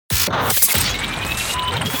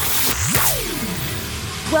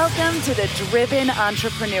Welcome to The Driven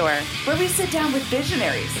Entrepreneur, where we sit down with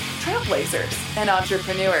visionaries, trailblazers, and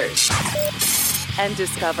entrepreneurs and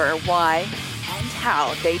discover why and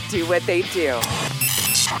how they do what they do.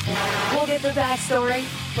 We'll get the backstory,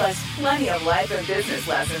 plus plenty of life and business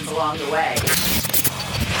lessons along the way.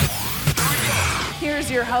 Here's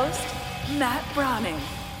your host, Matt Browning.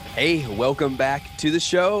 Hey, welcome back to the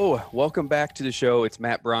show. It's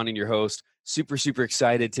Matt Browning, your host. Super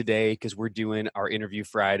excited today because we're doing our interview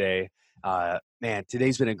Friday. Man,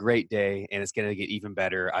 today's been a great day and it's going to get even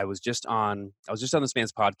better. I was just on this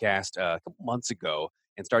man's podcast a couple months ago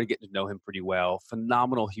and started getting to know him pretty well.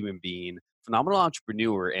 Phenomenal human being, phenomenal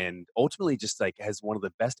entrepreneur, and ultimately just like has one of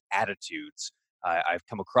the best attitudes I've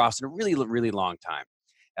come across in a really long time.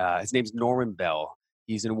 His name's Norman Bell.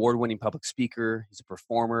 He's an award-winning public speaker. He's a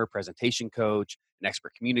performer, presentation coach, an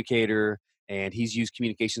expert communicator, and he's used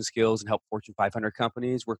communication skills and helped Fortune 500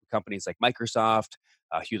 companies, work with companies like Microsoft,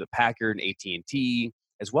 Hewlett-Packard, and AT&T,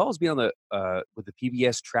 as well as being on with the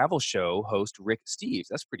PBS travel show host Rick Steves.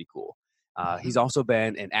 That's pretty cool. He's also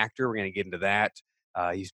been an actor. We're going to get into that.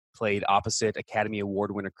 He's played opposite Academy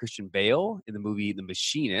Award winner Christian Bale in the movie The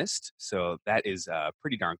Machinist. So that is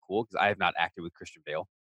pretty darn cool because I have not acted with Christian Bale.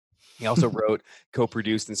 He also wrote,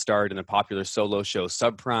 co-produced, and starred in the popular solo show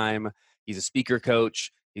Subprime. He's a speaker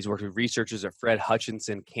coach. He's worked with researchers at Fred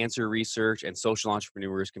Hutchinson Cancer Research and social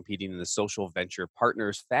entrepreneurs competing in the Social Venture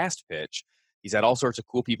Partners Fast Pitch. He's had all sorts of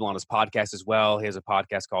cool people on his podcast as well. He has a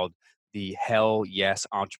podcast called the Hell Yes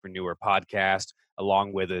Entrepreneur Podcast,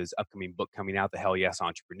 along with his upcoming book coming out, The Hell Yes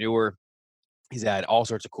Entrepreneur. He's had all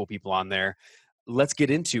sorts of cool people on there. Let's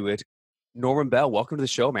get into it. Norman Bell, welcome to the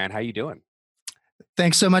show, man. How you doing?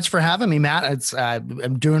 Thanks so much for having me, Matt.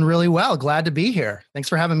 I'm doing really well. Glad to be here. Thanks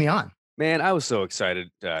for having me on. Man, I was so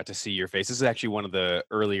excited to see your face. This is actually one of the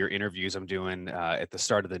earlier interviews I'm doing at the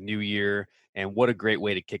start of the new year, and what a great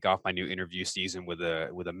way to kick off my new interview season with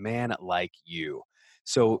a man like you.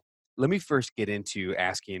 So let me first get into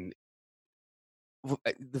asking.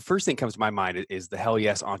 The first thing that comes to my mind is the Hell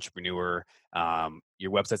Yes Entrepreneur.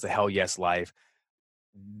 Your website's the Hell Yes Life.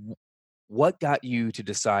 What got you to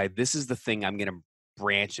decide this is the thing I'm going to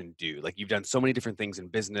branch and do? Like, you've done so many different things in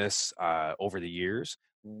business over the years.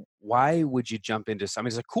 Why would you jump into something?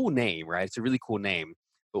 It's a cool name, right? It's a really cool name,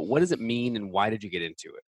 but what does it mean and why did you get into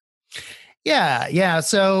it? Yeah.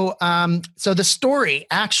 So the story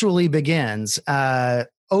actually begins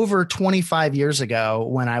over 25 years ago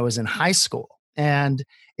when I was in high school, and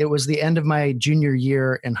it was the end of my junior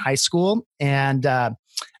year in high school. And I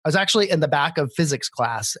was actually in the back of physics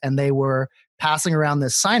class, and they were passing around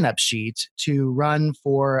this sign-up sheet to run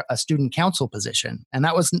for a student council position. And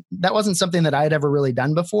that wasn't something that I had ever really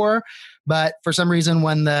done before. But for some reason,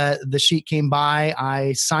 when the sheet came by,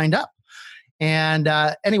 I signed up. And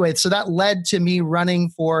anyway, so that led to me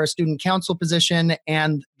running for a student council position.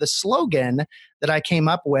 And the slogan that I came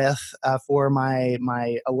up with for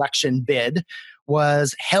my election bid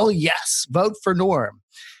was "Hell Yes, Vote for Norm."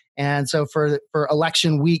 And so for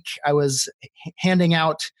election week, I was handing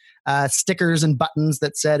out stickers and buttons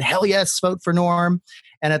that said "Hell Yes, Vote for Norm."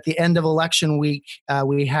 And at the end of election week,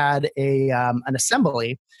 we had an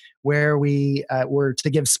assembly where we were to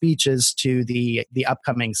give speeches to the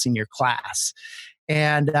upcoming senior class.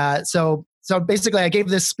 And so basically, I gave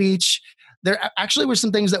this speech. There actually were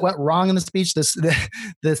some things that went wrong in the speech.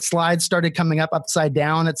 The slides started coming up upside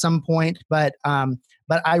down at some point, but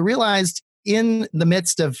I realized in the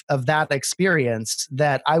midst of that experience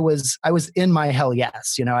that I was in my hell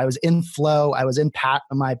yes. I was in flow. I was in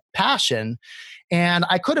my passion, and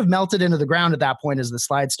I could have melted into the ground at that point as the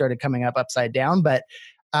slides started coming up upside down. But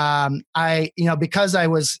because I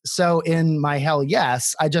was so in my hell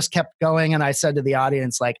yes, I just kept going, and I said to the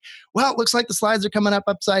audience, like, well, it looks like the slides are coming up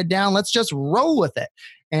upside down. Let's just roll with it.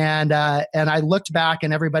 And I looked back,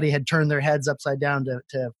 and everybody had turned their heads upside down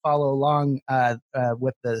to follow along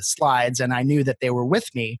with the slides, and I knew that they were with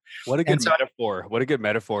me. What a good metaphor! What a good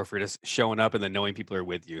metaphor for just showing up and then knowing people are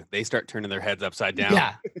with you. They start turning their heads upside down.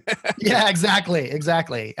 Yeah, exactly.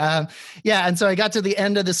 And so I got to the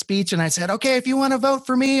end of the speech, and I said, "Okay, if you want to vote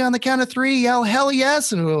for me on the count of three, yell hell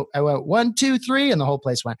yes." And I went 1, 2, 3, and the whole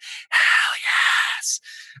place went hell yes.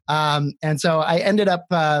 And so I ended up.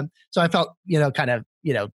 So I felt, kind of,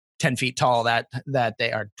 10 feet tall that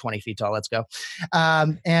day, or 20 feet tall. Let's go.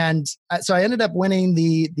 And so I ended up winning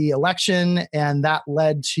the election, and that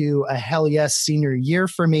led to a hell yes senior year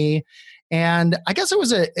for me. And I guess it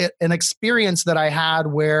was an experience that I had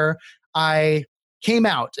where I came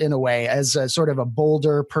out in a way as a sort of a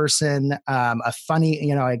bolder person, a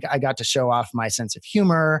funny, I got to show off my sense of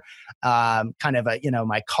humor, kind of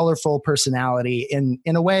my colorful personality in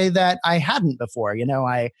a way that I hadn't before.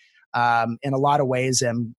 I, in a lot of ways,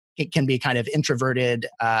 it can be kind of introverted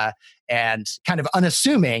and kind of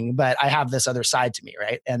unassuming, but I have this other side to me,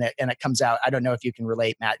 right? And it comes out. I don't know if you can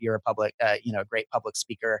relate, Matt. You're a public, great public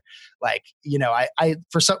speaker. Like, I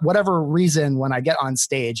for whatever reason, when I get on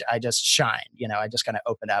stage, I just shine. I just kind of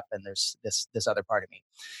open up, and there's this other part of me.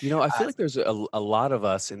 I feel like there's a lot of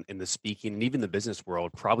us in the speaking and even the business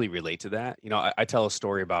world probably relate to that. I tell a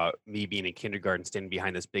story about me being in kindergarten, standing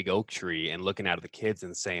behind this big oak tree and looking out at the kids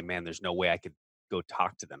and saying, man, there's no way I could go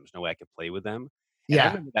talk to them. There's no way I could play with them. And I Yeah,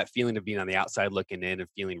 remember that feeling of being on the outside looking in and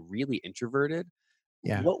feeling really introverted.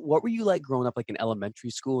 yeah. What were you like growing up, like in elementary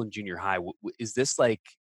school and junior high? Is this like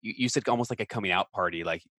you said, almost like a coming out party,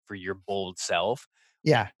 like for your bold self?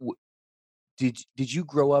 Yeah. W- did you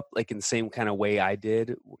grow up like in the same kind of way I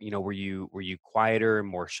did? Were you quieter and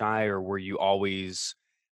more shy, or were you always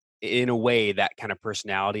in a way that kind of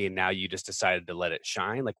personality, and now you just decided to let it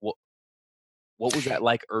shine? Like what was that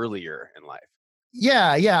like earlier in life?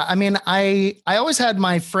 Yeah, yeah. I mean, I always had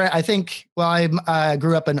my friend. I think. Well, I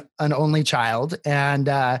grew up an only child, and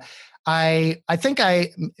I think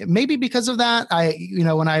maybe because of that,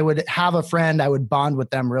 when I would have a friend, I would bond with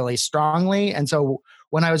them really strongly, and so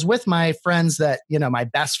when I was with my friends my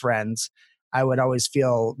best friends, I would always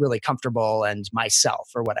feel really comfortable and myself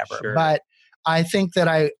or whatever. Sure. But I think that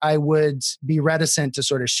I would be reticent to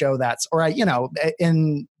sort of show that, or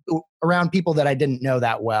in around people that I didn't know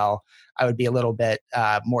that well, I would be a little bit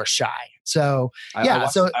more shy. So yeah,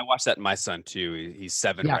 I watched that in my son too. He's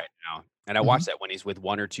 7 yeah, right now, and I mhm, watch that when he's with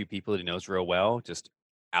 1 or 2 people that he knows real well, just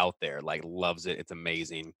out there, like, loves it. It's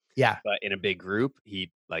amazing. yeah, But in a big group,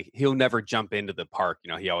 he'll never jump into the park.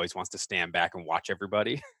 He always wants to stand back and watch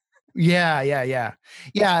everybody. yeah, yeah, yeah,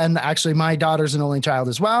 yeah. And actually, my daughter's an only child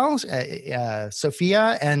as well,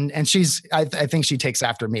 Sophia, and I think she takes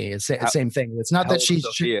after me. It's the How same thing. It's not how that old is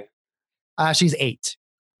Sophia? she's 8.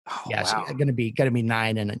 Oh, Yeah, she's wow. gonna be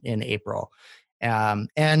 9 in April.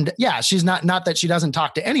 And yeah, she's not that she doesn't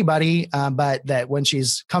talk to anybody, but that when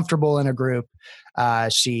she's comfortable in a group,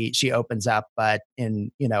 she opens up. But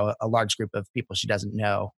in a large group of people she doesn't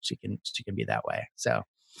know, she can be that way. So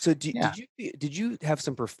So yeah, did you have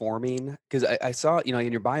some performing? Because I saw,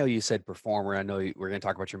 in your bio you said performer. I know we're going to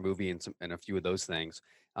talk about your movie and a few of those things.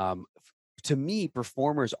 To me,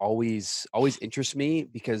 performers always interest me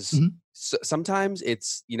because mhm, sometimes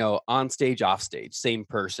it's on stage, off stage, same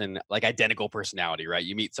person, like identical personality, right?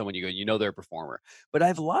 You meet someone, they're a performer. But I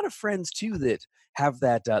have a lot of friends too that have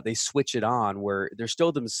that they switch it on where they're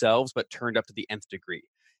still themselves but turned up to the nth degree.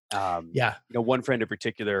 yeah, One friend in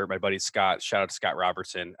particular, my buddy Scott, shout out to Scott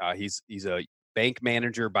Robertson. He's a bank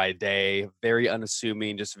manager by day, very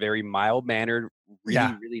unassuming, just very mild mannered, really,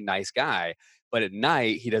 yeah, really nice guy. But at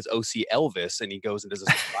night, he does OC Elvis and he goes and does a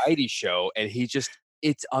variety show, and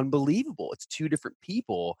it's unbelievable. It's two different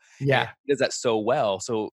people, and yeah. he does that so well.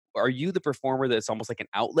 So, are you the performer that's almost like an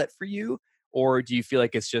outlet for you, or do you feel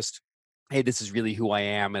like it's just, hey, this is really who I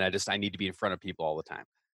am, and I need to be in front of people all the time?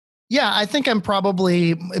 Yeah, I think I'm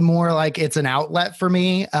probably more like it's an outlet for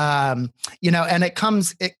me. And it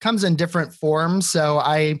comes in different forms. So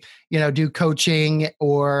I, do coaching,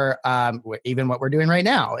 or even what we're doing right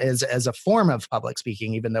now is as a form of public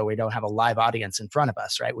speaking, even though we don't have a live audience in front of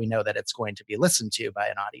us, right? We know that it's going to be listened to by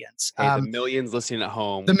an audience. Hey, the millions listening at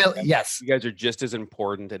home, Yes, you guys are just as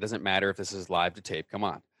important. It doesn't matter if this is live to tape. Come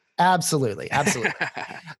on. absolutely, absolutely.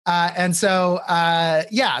 And so,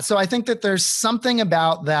 yeah, so I think that there's something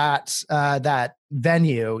about that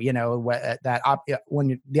venue,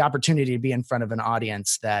 when the opportunity to be in front of an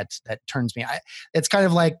audience that turns me. It's kind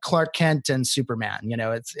of like Clark Kent and Superman.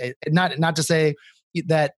 Not to say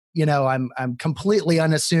that I'm completely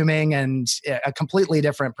unassuming and a completely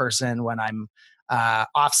different person when I'm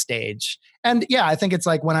off stage. And yeah, I think it's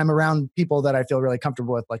like when I'm around people that I feel really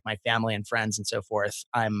comfortable with, like my family and friends and so forth,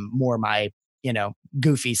 I'm more my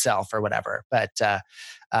goofy self or whatever. But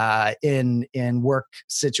in work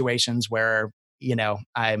situations where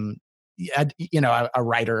I'm a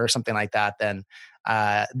writer or something like that, then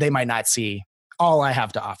they might not see all I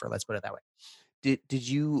have to offer. Let's put it that way. Did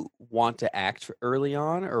you want to act early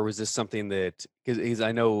on, or was this something that because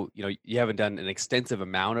I know you haven't done an extensive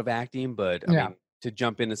amount of acting, but I Yeah. mean to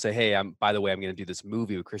jump in and say, hey, I'm by the way I'm going to do this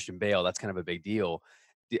movie with Christian Bale. That's kind of a big deal.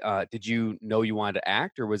 Did you know you wanted to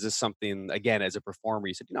act, or was this something again as a performer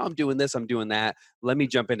you said, I'm doing this, I'm doing that. Let me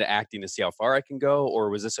jump into acting to see how far I can go, or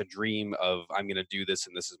was this a dream of I'm going to do this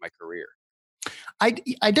and this is my career?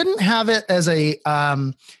 I didn't have it as a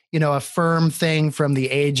a firm thing from the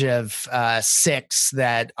age of 6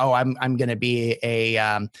 that I'm going to be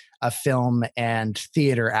a film and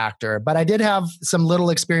theater actor. But I did have some little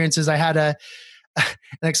experiences. I had an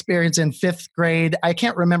experience in 5th grade. I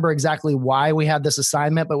can't remember exactly why we had this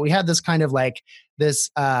assignment, but we had this kind of like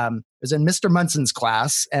this. It was in Mr. Munson's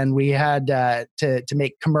class, and we had to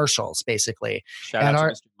make commercials basically. Shout out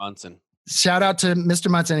to Mr. Munson. Shout out to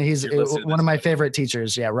Mr. Munson. He's one of my favorite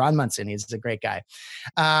teachers. Yeah, Ron Munson. He's a great guy.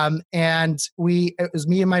 And it was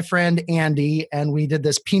me and my friend Andy, and we did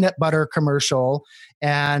this peanut butter commercial.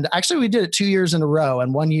 And actually, we did it 2 years in a row.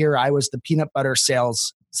 And one year, I was the peanut butter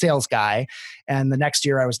sales guy, and the next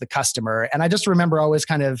year I was the customer. And I just remember always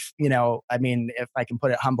kind of, if I can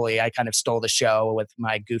put it humbly, I kind of stole the show with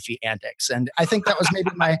my goofy antics. And I think that was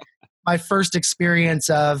maybe my first experience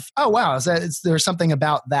of, oh wow, there's something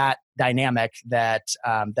about that dynamic that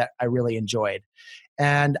I really enjoyed.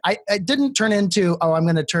 And I didn't turn into, I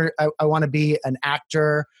want to be an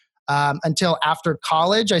actor until after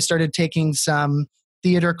college. I started taking some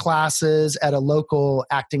theater classes at a local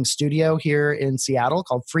acting studio here in Seattle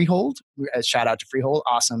called Freehold. Shout out to Freehold,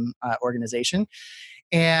 awesome organization.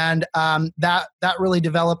 And that really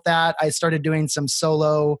developed that. I started doing some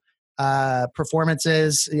solo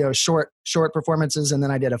performances, short performances, and then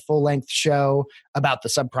I did a full length show about the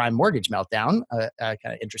subprime mortgage meltdown. Kind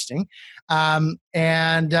of interesting. And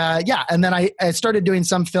then I started doing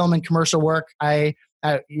some film and commercial work.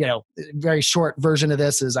 Very short version of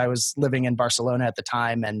this is I was living in Barcelona at the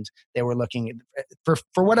time, and they were looking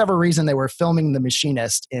for whatever reason, they were filming The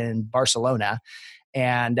Machinist in Barcelona.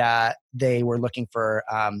 And they were looking for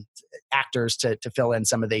actors to fill in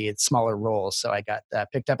some of the smaller roles. So I got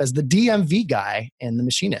picked up as the DMV guy in The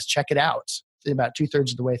Machinist. Check it out. It's about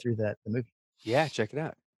 2/3 of the way through the movie. Yeah, check it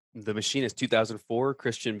out. The Machinist, 2004,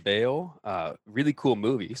 Christian Bale. Really cool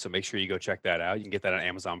movie. So make sure you go check that out. You can get that on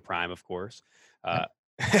Amazon Prime, of course.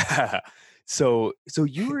 So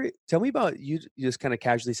tell me about, you just kind of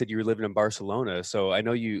casually said you were living in Barcelona. So I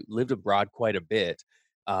know you lived abroad quite a bit.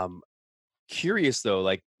 Curious though,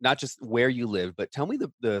 like not just where you live, but tell me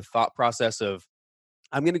the thought process of,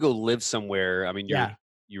 I'm going to go live somewhere. I mean,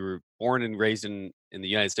 you were born and raised in the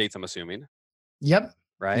United States, I'm assuming. Yep.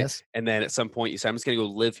 Right. Yes. And then at some point you say, I'm just going to go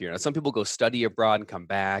live here. Now, some people go study abroad and come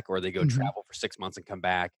back, or they go travel for 6 months and come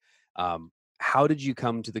back. How did you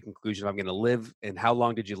come to the conclusion of I'm going to live, and how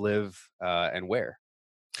long did you live and where?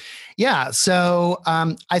 Yeah. So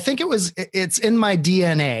I think it's in my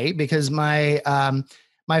DNA because my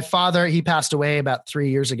father, he passed away about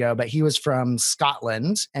 3 years ago, but he was from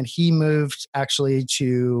Scotland, and he moved actually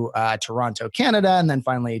to Toronto, Canada, and then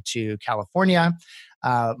finally to California.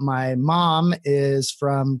 My mom is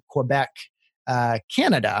from Quebec,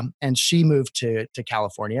 Canada, and she moved to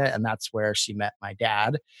California, and that's where she met my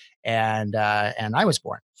dad, and I was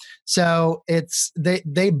born. So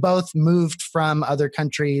they both moved from other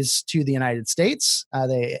countries to the United States.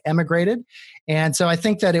 They emigrated, and so I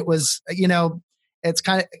think that it was, it's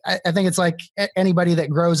kind of, I think it's like anybody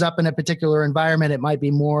that grows up in a particular environment, it might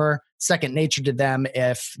be more second nature to them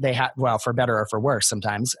if they have, well, for better or for worse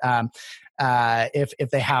sometimes, if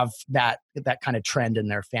they have that kind of trend in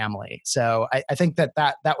their family. So I think that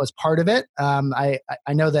was part of it. I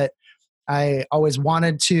know that I always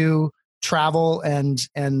wanted to travel, and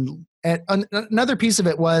another piece of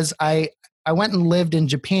it was I went and lived in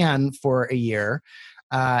Japan for a year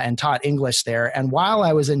and taught English there. And while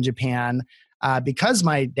I was in Japan, because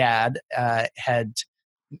my dad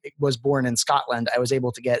was born in Scotland, I was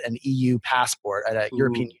able to get an EU passport, a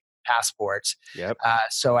European passport. Yep.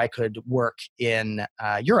 So I could work in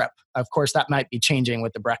Europe. Of course, that might be changing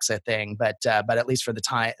with the Brexit thing, but at least for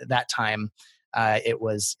that time, it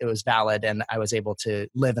was valid, and I was able to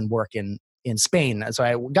live and work in Spain. So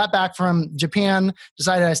I got back from Japan,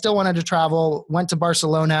 decided I still wanted to travel, went to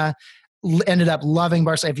Barcelona. Ended up loving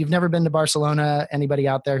Barcelona. If you've never been to Barcelona, anybody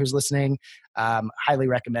out there who's listening, highly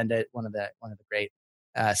recommend it. One of the great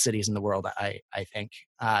cities in the world, I think.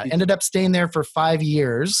 Ended up staying there for 5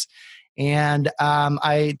 years, and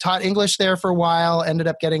I taught English there for a while. Ended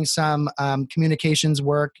up getting some communications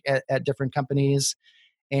work at different companies,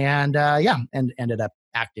 and ended up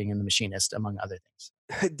acting in The Machinist, among other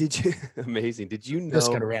things. Amazing. Did you know?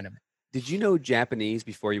 Just kind of random. Did you know Japanese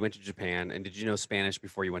before you went to Japan? And did you know Spanish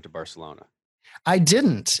before you went to Barcelona? I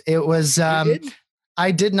didn't. It was,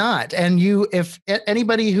 I did not. And if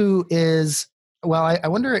anybody who is, well, I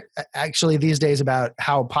wonder actually these days about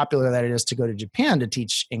how popular that it is to go to Japan to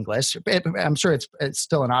teach English. I'm sure it's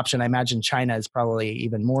still an option. I imagine China is probably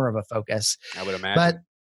even more of a focus. I would imagine. But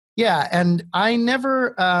yeah, and I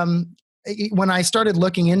never, when I started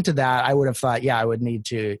looking into that, I would have thought, yeah, I would need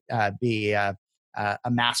to be a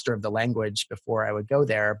master of the language before I would go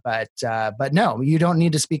there. But no, you don't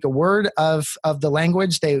need to speak a word of the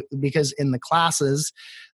language. Because in the classes,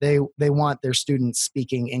 they want their students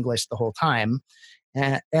speaking English the whole time,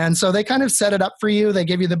 and so they kind of set it up for you. They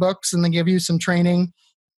give you the books and they give you some training.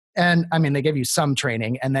 And I mean, they give you some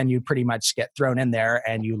training, and then you pretty much get thrown in there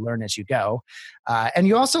and you learn as you go. And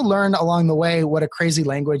you also learn along the way what a crazy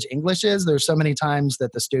language English is. There's so many times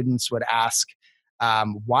that the students would ask,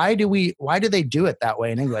 why do they do it that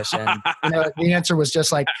way in English? And the answer was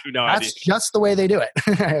just like, no that's idea. just the way they do it.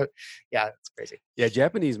 Yeah, it's crazy. Yeah,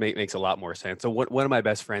 Japanese makes a lot more sense. So one of my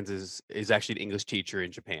best friends is actually an English teacher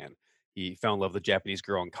in Japan. He fell in love with a Japanese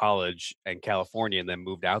girl in college in California and then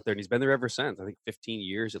moved out there, and he's been there ever since. I think 15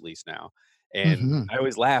 years at least now. And Hmm. I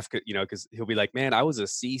always laugh, because he'll be like, "Man, I was a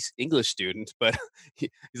English student, but he's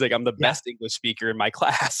like, I'm the Yeah. best English speaker in my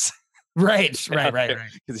class." Right.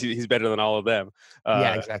 Because he's better than all of them.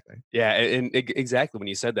 Yeah, exactly. Yeah, exactly. When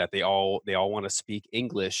you said that, they all want to speak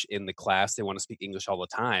English in the class. They want to speak English all the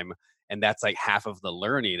time, and that's like half of the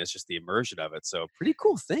learning. It's just the immersion of it. So pretty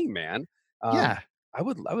cool thing, man. Um, Yeah. I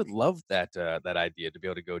would love that idea to be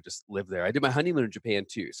able to go just live there. I did my honeymoon in Japan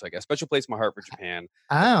too, so I got a special place in my heart for Japan.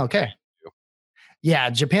 Oh, okay.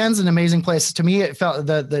 Yeah, Japan's an amazing place. To me, it felt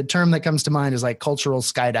the term that comes to mind is like cultural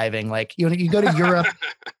skydiving. Like you go to Europe,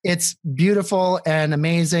 it's beautiful and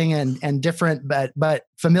amazing and different, but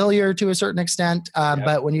familiar to a certain extent. Yep.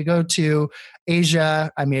 But when you go to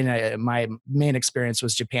Asia, I mean, my main experience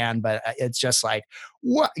was Japan, but it's just like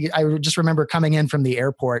what I just remember coming in from the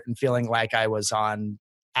airport and feeling like I was on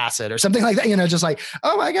acid or something like that. Just like,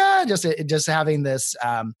 oh my god, just having this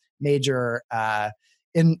major.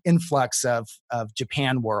 Influx of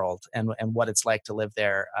Japan world and what it's like to live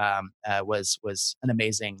there was an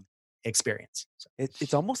amazing experience. So.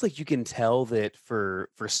 It's almost like you can tell that for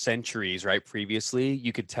centuries, right? Previously,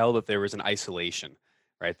 you could tell that there was an isolation,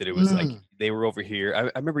 right? That it was like they were over here.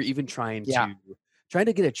 I remember even trying Yeah.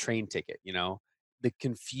 to get a train ticket. The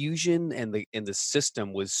confusion and the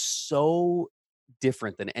system was so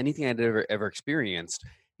different than anything I'd ever experienced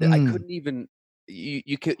that I couldn't even.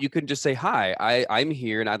 You couldn't just say hi. I'm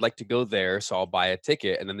here and I'd like to go there, so I'll buy a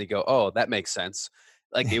ticket. And then they go, oh, that makes sense.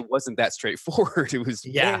 Like it wasn't that straightforward. It was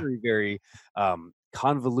Yeah. very, very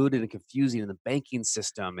convoluted and confusing in the banking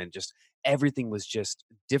system, and just everything was just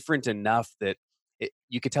different enough that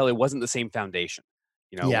you could tell it wasn't the same foundation.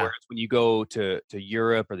 Yeah. Whereas when you go to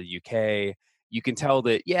Europe or the UK, you can tell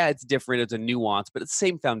that it's different. It's a nuance, but it's the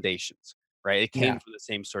same foundations, right? It came Yeah. from the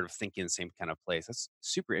same sort of thinking, same kind of place. That's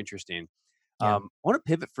super interesting. Yeah. I want to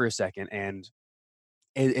pivot for a second, and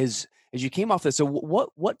as you came off this, so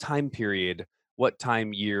what time period, what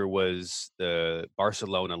time year was the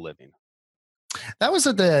Barcelona living? That was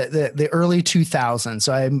at the early 2000s.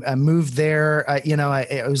 So I moved there.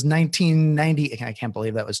 It was 1990. I can't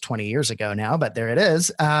believe that was 20 years ago now, but there it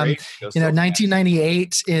is.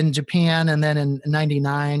 1998 in Japan, and then in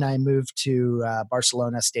 '99 I moved to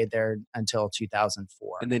Barcelona. Stayed there until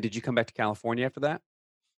 2004. And then did you come back to California after that?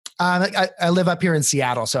 I live up here in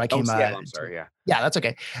Seattle, so I came. Seattle. I'm sorry. Yeah. Yeah, that's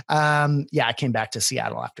okay. I came back to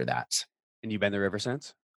Seattle after that. And you've been there ever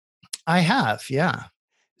since? I have. Yeah.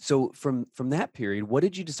 So from that period, what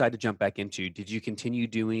did you decide to jump back into? Did you continue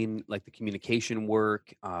doing like the communication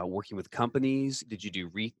work, working with companies? Did you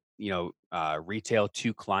do retail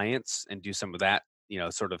to clients and do some of that?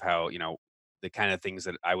 Sort of how the kind of things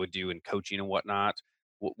that I would do in coaching and whatnot.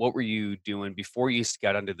 What were you doing before you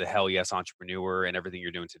got under the Hell Yes Entrepreneur and everything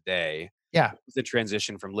you're doing today? Yeah. What was the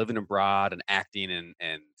transition from living abroad and acting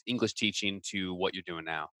and English teaching to what you're doing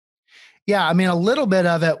now? Yeah, I mean, a little bit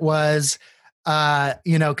of it was,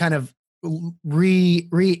 kind of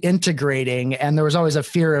reintegrating, and there was always a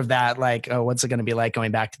fear of that, like, oh, what's it going to be like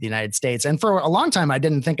going back to the United States? And for a long time, I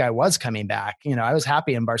didn't think I was coming back. I was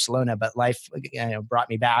happy in Barcelona, but life, brought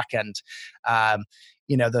me back, and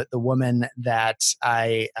the woman that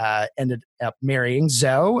I ended up marrying,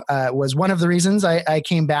 Zoe, was one of the reasons I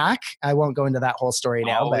came back. I won't go into that whole story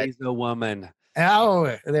now. Always a woman.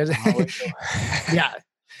 Oh, there's yeah.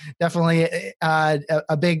 Definitely a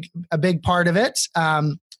big part of it.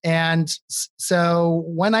 And so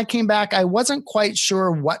when I came back, I wasn't quite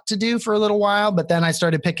sure what to do for a little while, but then I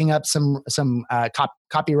started picking up some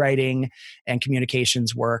copywriting and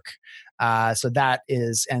communications work. So that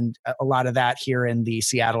is, and a lot of that here in the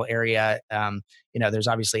Seattle area. There's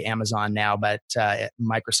obviously Amazon now, but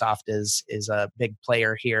Microsoft is a big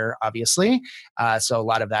player here, obviously. So a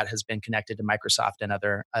lot of that has been connected to Microsoft and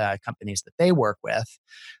other companies that they work with.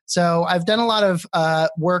 So I've done a lot of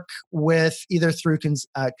work with either through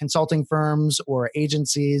consulting firms or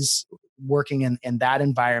agencies working in that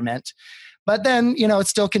environment. But then, it's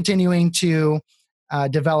still continuing to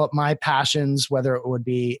develop my passions, whether it would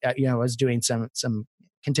be, I was doing some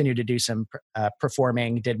continue to do some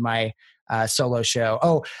performing, did my solo show.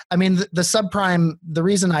 Oh, I mean, the subprime, the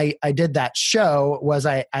reason I did that show was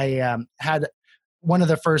I had one of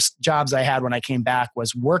the first jobs I had when I came back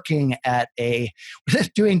was working at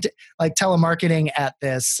doing like telemarketing at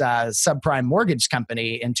this subprime mortgage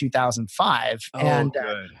company in 2005. Oh, and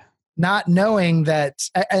good. Not knowing that,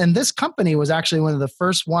 and this company was actually one of the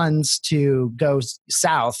first ones to go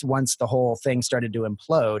south once the whole thing started to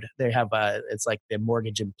implode. They have it's like the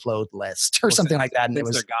mortgage implode list or something like that. And it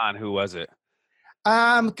was, they're gone. Who was it?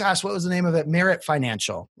 gosh, what was the name of it? Merit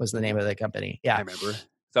Financial was the name of the company. Yeah. I remember.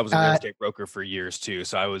 So I was a real estate broker for years too.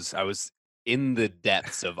 So I was in the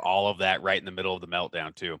depths of all of that right in the middle of the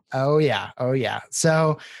meltdown too. Oh yeah.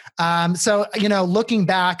 So, looking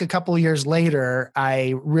back a couple of years later,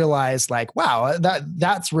 I realized like, wow,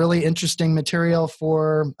 that's really interesting material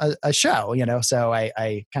for a show, so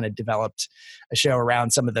I kind of developed a show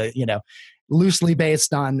around some of the, loosely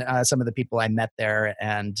based on some of the people I met there,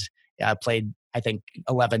 and played, I think,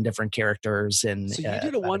 11 different characters. And so you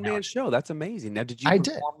did a one-man show. That's amazing. Now, did you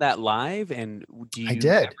perform that live? And do you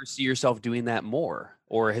ever see yourself doing that more,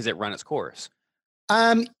 or has it run its course?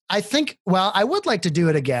 I think, well, I would like to do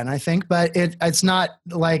it again, I think, but it's not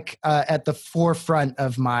like at the forefront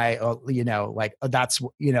of my, that's,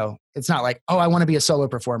 it's not like, oh, I want to be a solo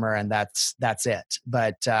performer and that's it.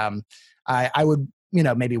 But I would,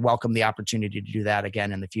 maybe welcome the opportunity to do that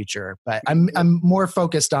again in the future. But I'm more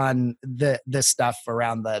focused on this stuff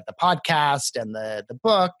around the podcast and the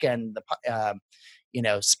book and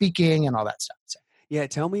the speaking and all that stuff. So. Yeah,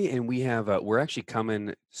 tell me. And we have we're actually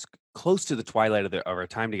coming close to the twilight of our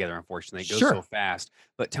time together. Unfortunately, it goes so fast.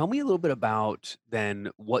 But tell me a little bit about then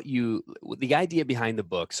the idea behind the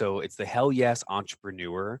book. So it's the Hell Yes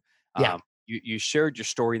Entrepreneur. Yeah. You shared your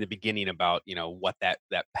story in the beginning about what that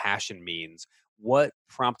passion means. What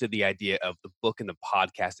prompted the idea of the book and the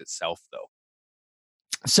podcast itself, though?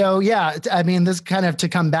 So, yeah, I mean, this kind of to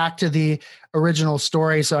come back to the original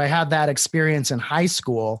story. So I had that experience in high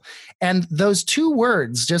school, and those two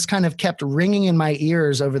words just kind of kept ringing in my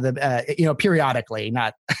ears over the, periodically,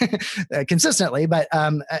 not consistently, but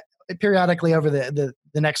periodically over the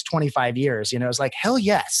next 25 years. It was like, hell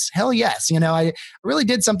yes. I really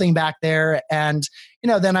did something back there. And,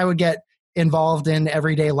 then I would get involved in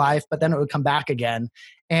everyday life, but then it would come back again.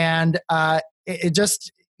 And it just,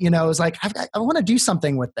 it was like, I want to do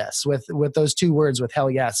something with this, with those two words, with hell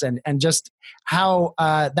yes. And just how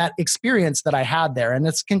that experience that I had there, and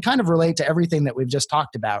it can kind of relate to everything that we've just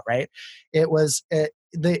talked about, right? It was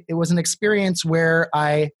an experience where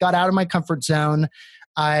I got out of my comfort zone.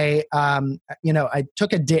 I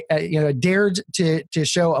took dared to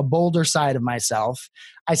show a bolder side of myself.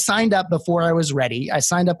 I signed up before I was ready. I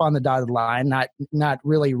signed up on the dotted line, not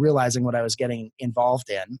really realizing what I was getting involved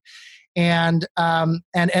in, and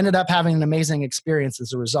ended up having an amazing experience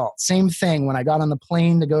as a result. Same thing when I got on the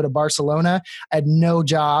plane to go to Barcelona. I had no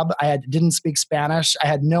job. Didn't speak Spanish. I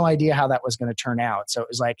had no idea how that was going to turn out. So it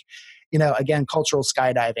was like, again, cultural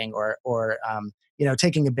skydiving or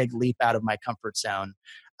taking a big leap out of my comfort zone.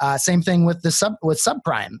 Same thing with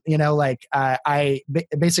subprime. I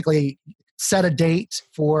basically set a date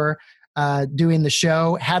for doing the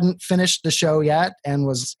show. Hadn't finished the show yet, and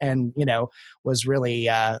was really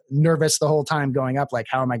nervous the whole time going up. Like,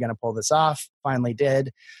 how am I going to pull this off? Finally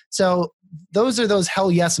did. So those are those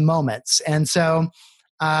hell yes moments. And so,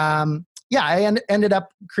 I ended up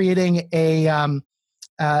creating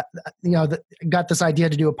got this idea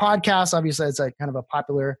to do a podcast. Obviously, it's a kind of a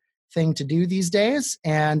popular thing to do these days.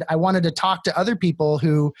 And I wanted to talk to other people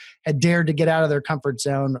who had dared to get out of their comfort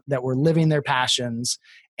zone, that were living their passions,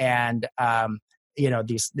 and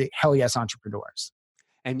the hell yes entrepreneurs.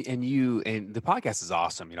 And the podcast is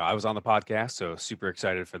awesome. I was on the podcast, so super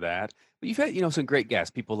excited for that. But you've had, some great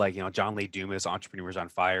guests, people like, John Lee Dumas, Entrepreneurs on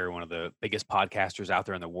Fire, one of the biggest podcasters out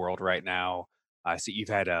there in the world right now. So you've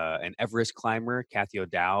had an Everest climber, Kathy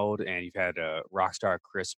O'Dowd, and you've had a rock star,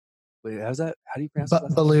 Chris. Wait, how's that? How do you pronounce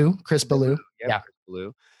it? Baloo, Chris Baloo. Yeah. Chris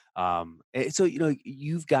Baloo. So,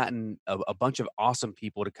 you've gotten a bunch of awesome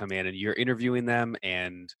people to come in, and you're interviewing them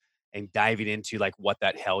and diving into like what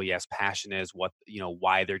that hell yes passion is, what,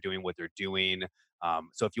 why they're doing what they're doing.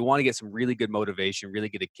 So if you want to get some really good motivation, really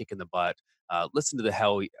get a kick in the butt, listen to the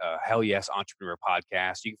Hell Yes Entrepreneur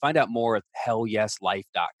podcast. You can find out more at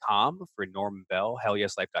hellyeslife.com for Norman Bell,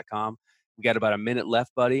 hellyeslife.com. We got about a minute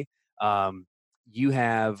left, buddy. You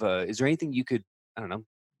have, is there anything you could, I don't know,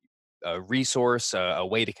 a resource, a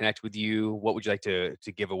way to connect with you? What would you like to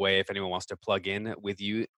give away if anyone wants to plug in with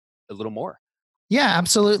you a little more. Yeah,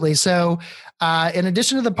 absolutely. So, in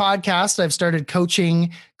addition to the podcast, I've started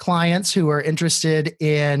coaching clients who are interested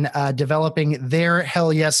in developing their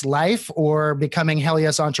Hell Yes life or becoming Hell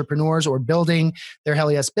Yes entrepreneurs or building their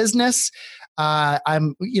Hell Yes business. I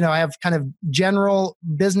have kind of general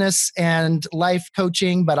business and life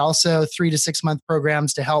coaching, but also 3 to 6 month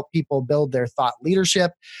programs to help people build their thought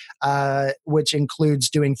leadership, which includes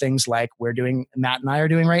doing things like Matt and I are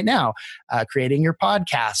doing right now, creating your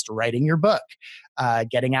podcast, writing your book.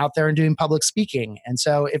 Getting out there and doing public speaking. And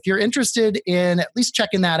so if you're interested in at least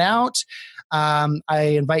checking that out, I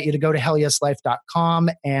invite you to go to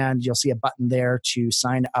hellyeslife.com and you'll see a button there to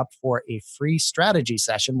sign up for a free strategy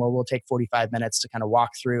session where we'll take 45 minutes to kind of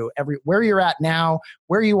walk through where you're at now,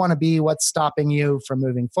 where you want to be, what's stopping you from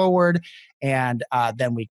moving forward. And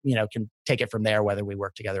then we can take it from there, whether we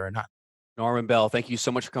work together or not. Norman Bell, thank you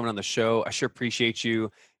so much for coming on the show. I sure appreciate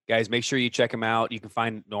you. Guys, make sure you check him out. You can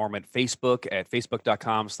find Norm at Facebook at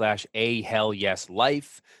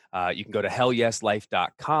facebook.com/ahellYesLife. You can go to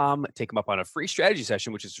hellyeslife.com, take him up on a free strategy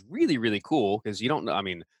session, which is really, really cool because you don't know. I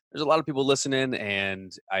mean, there's a lot of people listening,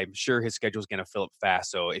 and I'm sure his schedule is going to fill up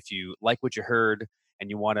fast. So if you like what you heard and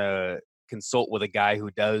you want to consult with a guy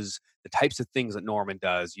who does the types of things that Norman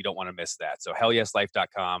does, you don't want to miss that. So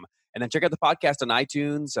hellyeslife.com. And then check out the podcast on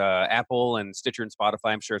iTunes, Apple, and Stitcher and Spotify.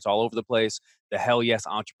 I'm sure it's all over the place. The Hell Yes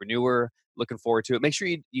Entrepreneur. Looking forward to it. Make sure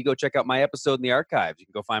you go check out my episode in the archives. You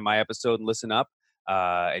can go find my episode and listen up.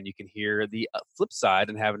 And you can hear the flip side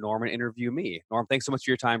and have Norman interview me. Norm, thanks so much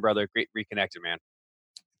for your time, brother. Great reconnecting, man.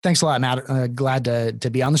 Thanks a lot, Matt. Glad to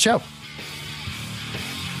be on the show.